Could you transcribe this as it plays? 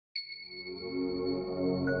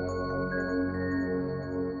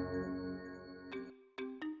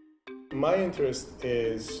My interest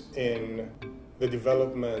is in the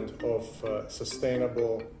development of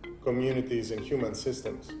sustainable communities and human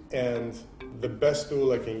systems. And the best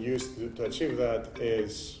tool I can use to achieve that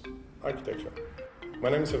is architecture.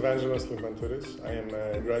 My name is Evangelos Limpantoudis. I am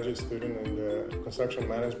a graduate student in the construction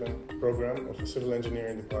management program of the civil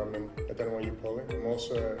engineering department at NYU-Poly. I'm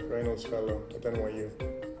also a Reynolds Fellow at NYU.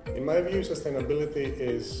 In my view, sustainability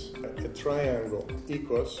is a triangle.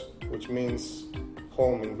 Ecos, which means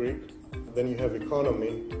home in Greek, then you have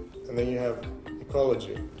economy, and then you have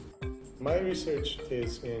ecology. My research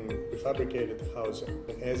is in prefabricated housing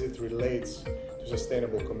as it relates to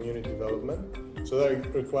sustainable community development. So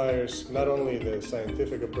that requires not only the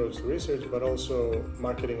scientific approach to research, but also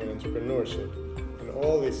marketing and entrepreneurship. And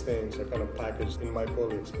all these things are kind of packaged in my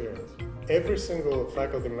Poly experience. Every single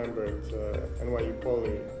faculty member at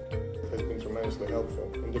NYU-Poly has been tremendously helpful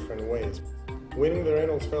in different ways. Winning the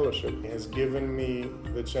Reynolds Fellowship has given me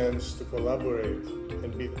the chance to collaborate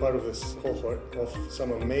and be part of this cohort of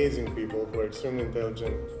some amazing people who are extremely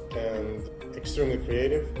intelligent and extremely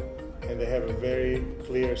creative, and they have a very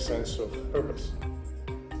clear sense of purpose.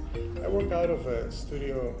 I work out of a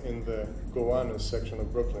studio in the Gowanus section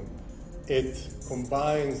of Brooklyn. It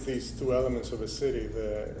combines these two elements of a city,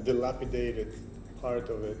 the dilapidated part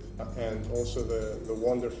of it and also the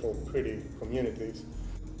wonderful, pretty communities.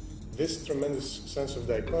 This tremendous sense of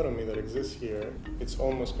dichotomy that exists here, it's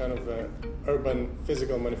almost kind of an urban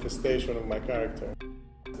physical manifestation of my character.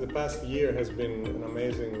 The past year has been an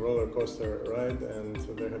amazing roller coaster ride, and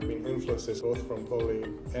there have been influences both from Poly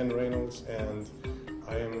and Reynolds, and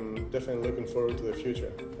I am definitely looking forward to the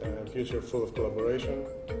future. A future full of collaboration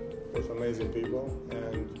with amazing people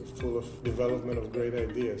and full of development of great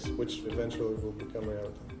ideas, which eventually will become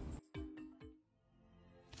reality.